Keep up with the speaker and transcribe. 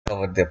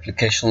covered the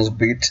applications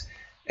bit.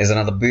 There's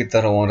another bit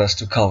that I want us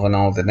to cover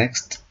now. The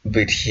next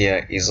bit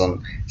here is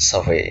on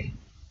survey,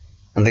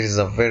 and this is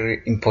a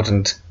very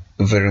important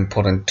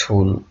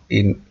tool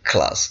in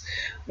class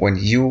when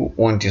you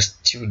want your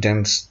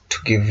students to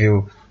give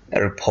you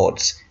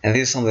reports. And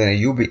this is something that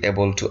you'll be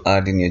able to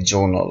add in your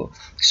journal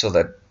so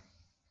that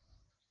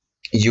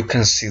you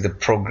can see the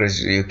progress,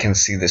 you can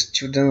see the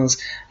students,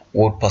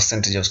 what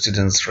percentage of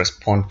students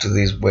respond to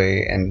this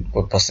way and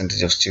what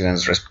percentage of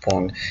students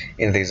respond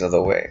in this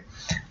other way.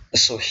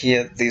 So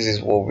here, this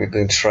is what we're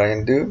going to try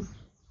and do.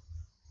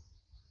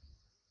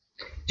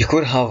 You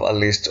could have a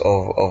list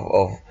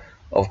of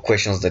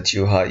questions that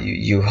you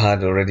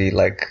had already,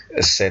 like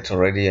a set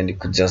already, and you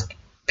could just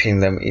pin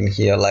them in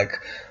here, like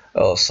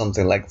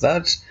something like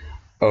that.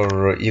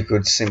 Or you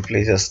could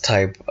simply just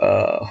type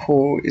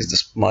who is the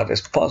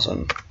smartest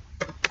person,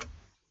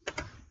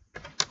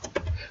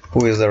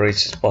 who is the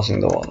richest person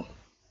in the world.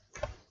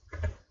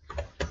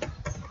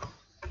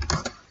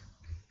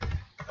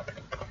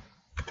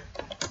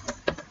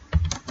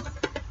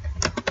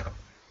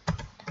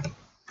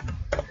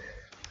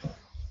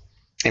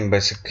 And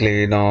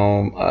basically,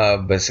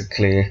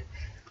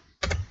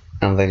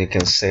 and then you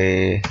can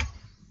say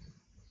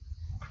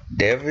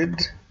David,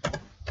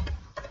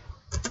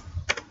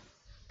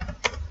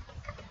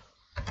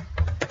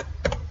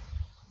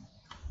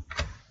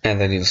 and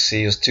then you'll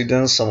see your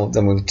students. Some of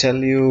them will tell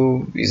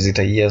you, is it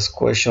a yes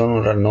question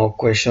or a no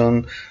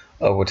question,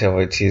 or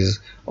whatever it is.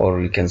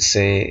 Or you can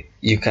say,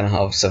 you can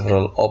have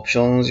several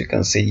options. You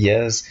can say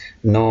yes,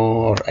 no,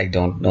 or I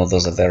don't know.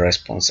 Those are the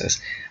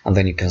responses. And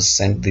then you can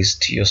send this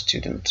to your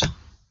student.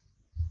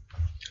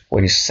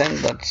 When you send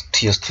that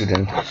to your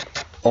student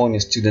on your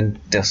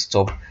student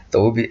desktop, they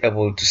will be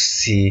able to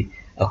see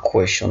a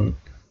question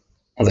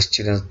on the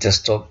student's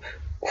desktop: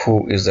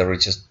 who is the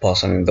richest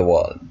person in the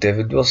world?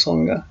 David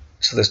Wasonga.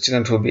 So the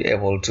student will be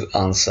able to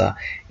answer,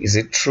 is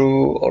it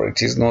true or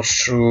it is not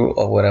true,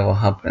 or whatever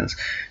happens.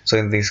 So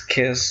in this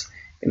case,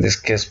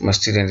 my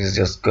student is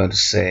just going to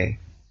say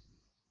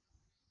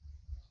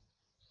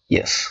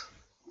yes.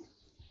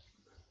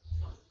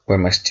 When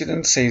my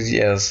student says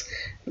yes,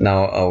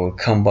 now I will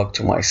come back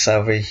to my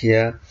survey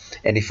here,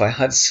 and if I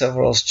had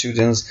several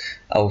students,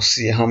 I will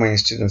see how many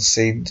students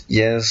said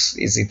yes.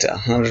 Is it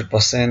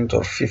 100%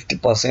 or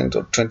 50%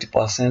 or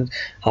 20%?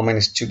 How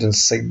many students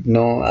said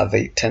no? Are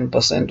they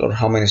 10%? Or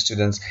how many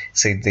students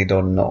said they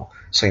don't know?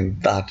 So in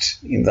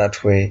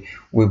that way,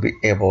 we'll be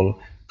able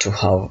to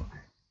have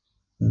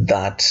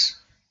that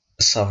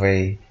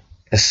survey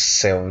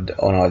saved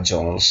on our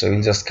journal. So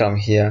you'll just come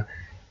here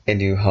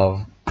and you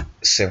have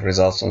save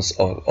results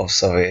of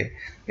survey.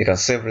 You can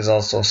save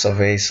results of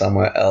survey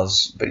somewhere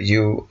else, but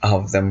you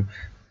have them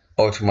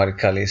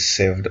automatically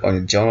saved on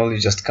your journal. You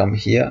just come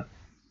here,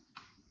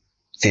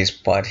 this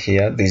part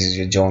here, this is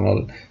your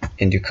journal,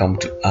 and you come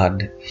to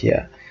add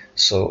here.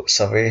 So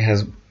survey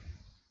has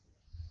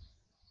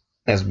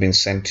been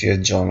sent to your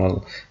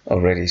journal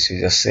already, so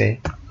you just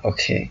say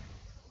okay.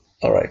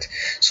 All right,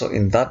 so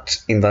in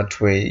that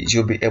way,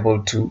 you'll be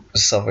able to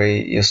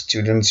survey your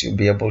students. You'll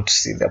be able to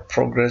see their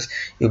progress.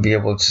 You'll be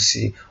able to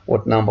see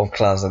what number of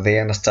class are they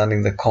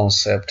understanding the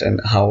concept, and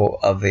how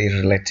are they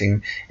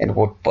relating, and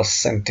what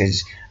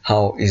percentage,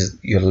 how is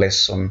your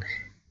lesson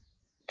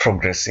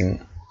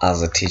progressing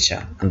as a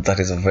teacher. And that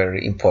is a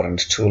very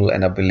important tool,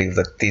 and I believe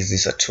that this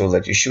is a tool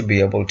that you should be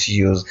able to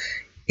use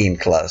in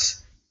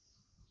class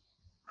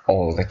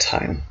all the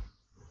time.